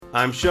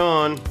I'm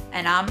Sean.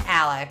 And I'm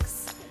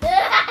Alex.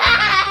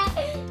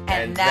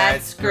 And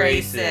that's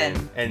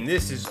Grayson. And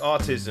this is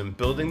Autism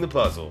Building the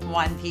Puzzle.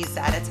 One piece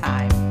at a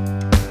time.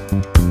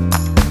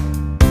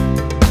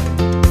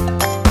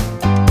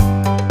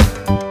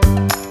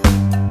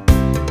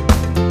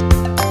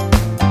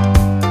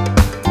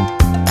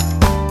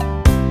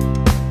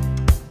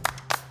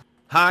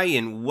 Hi,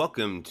 and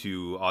welcome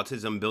to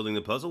Autism Building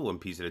the Puzzle, one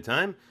piece at a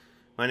time.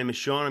 My name is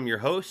Sean, I'm your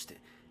host,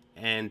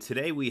 and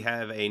today we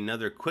have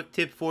another quick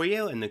tip for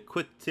you, and the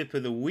quick tip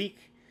of the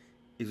week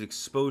is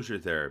exposure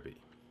therapy.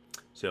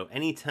 So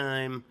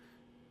anytime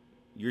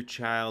your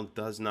child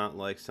does not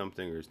like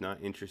something or is not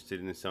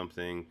interested in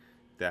something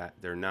that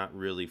they're not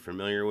really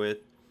familiar with,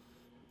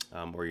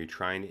 or you're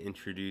trying to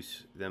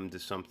introduce them to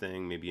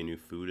something, maybe a new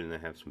food, and they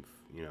have some,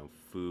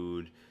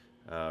 food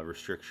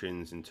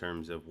restrictions in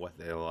terms of what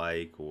they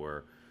like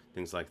or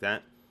things like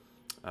that,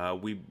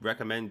 we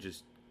recommend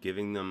just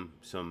giving them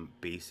some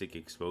basic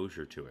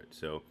exposure to it.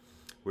 So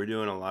we're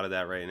doing a lot of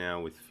that right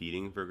now with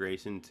feeding for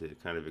Grayson to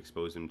kind of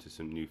expose him to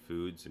some new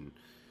foods. And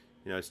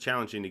it's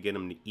challenging to get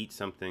him to eat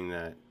something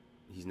that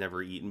he's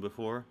never eaten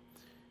before.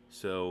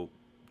 So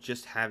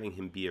just having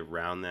him be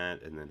around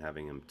that and then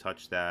having him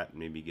touch that,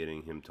 maybe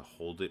getting him to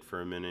hold it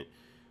for a minute,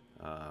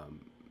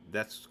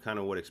 that's kind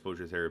of what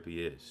exposure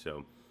therapy is.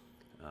 So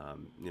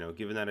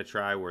giving that a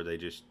try where they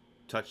just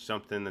touch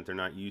something that they're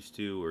not used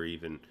to, or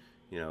even,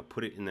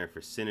 put it in their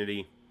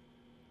vicinity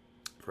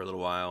for a little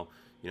while,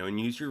 and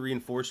use your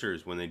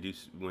reinforcers when they do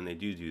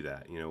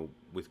that.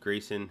 With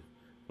Grayson,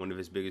 one of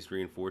his biggest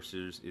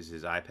reinforcers is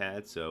his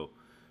iPad. So,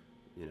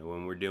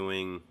 when we're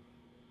doing,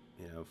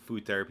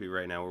 food therapy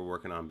right now, we're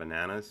working on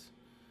bananas.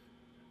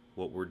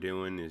 What we're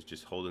doing is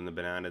just holding the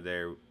banana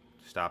there,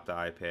 stop the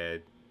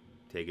iPad,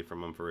 take it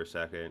from him for a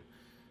second,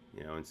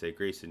 and say,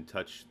 Grayson,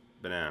 touch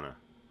banana.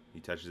 He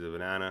touches the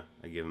banana,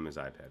 I give him his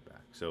iPad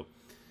back. So,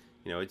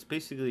 it's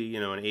basically,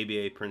 an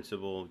ABA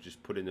principle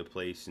just put into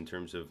place in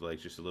terms of like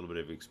just a little bit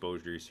of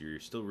exposure. So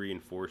you're still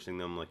reinforcing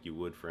them like you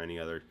would for any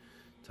other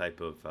type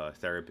of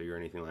therapy or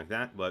anything like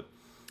that. But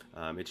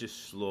it's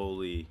just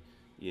slowly,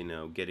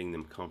 getting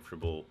them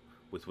comfortable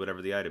with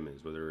whatever the item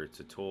is, whether it's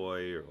a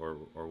toy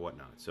or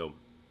whatnot. So,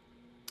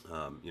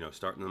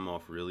 starting them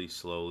off really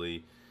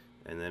slowly,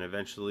 and then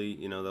eventually,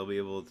 they'll be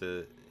able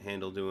to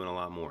handle doing a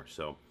lot more.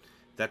 So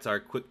that's our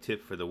quick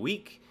tip for the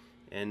week,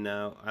 and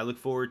I look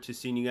forward to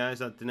seeing you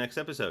guys at the next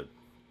episode.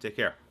 Take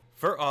care.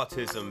 For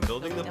Autism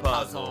Building the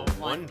Puzzle,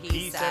 one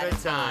piece at a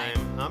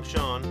time, I'm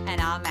Sean.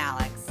 And I'm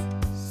Alex.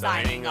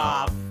 Signing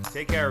off.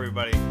 Take care,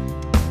 everybody.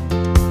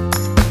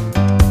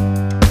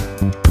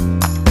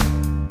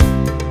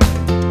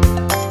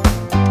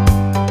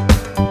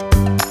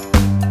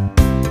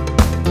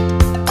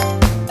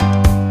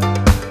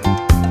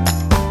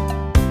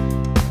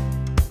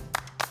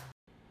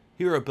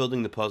 Here at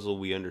Building the Puzzle,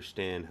 we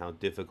understand how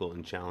difficult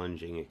and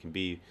challenging it can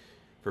be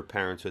for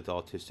parents with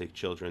autistic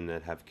children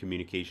that have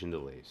communication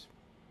delays.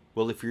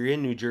 Well, if you're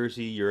in New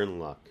Jersey, you're in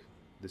luck.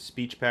 The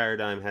Speech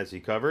Paradigm has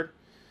you covered.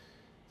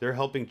 They're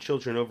helping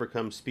children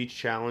overcome speech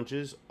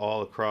challenges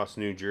all across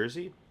New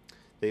Jersey.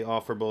 They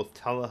offer both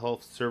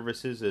telehealth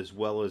services as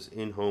well as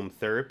in-home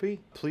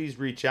therapy. Please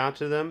reach out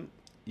to them.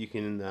 You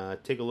can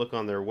take a look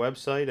on their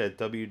website at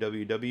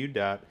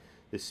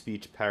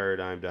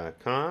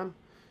www.thespeechparadigm.com.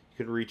 You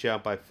can reach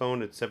out by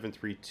phone at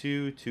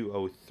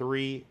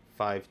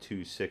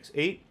 732-203-5268.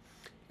 You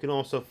can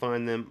also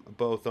find them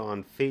both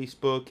on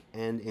Facebook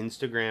and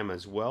Instagram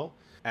as well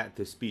at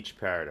The Speech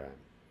Paradigm.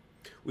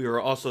 We are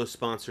also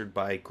sponsored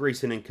by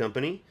Grayson &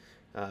 Company,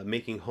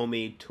 making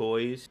homemade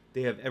toys.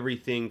 They have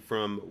everything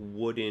from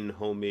wooden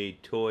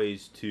homemade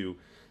toys to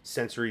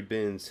sensory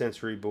bins,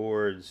 sensory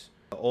boards,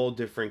 all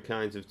different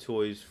kinds of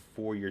toys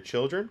for your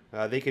children.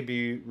 They can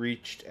be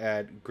reached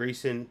at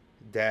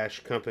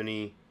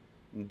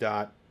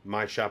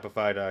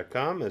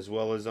grayson-company.myshopify.com, as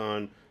well as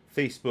on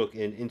Facebook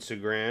and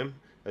Instagram,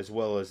 as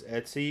well as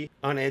Etsy.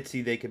 On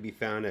Etsy, they can be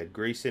found at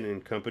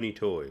Grayson & Company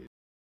Toys.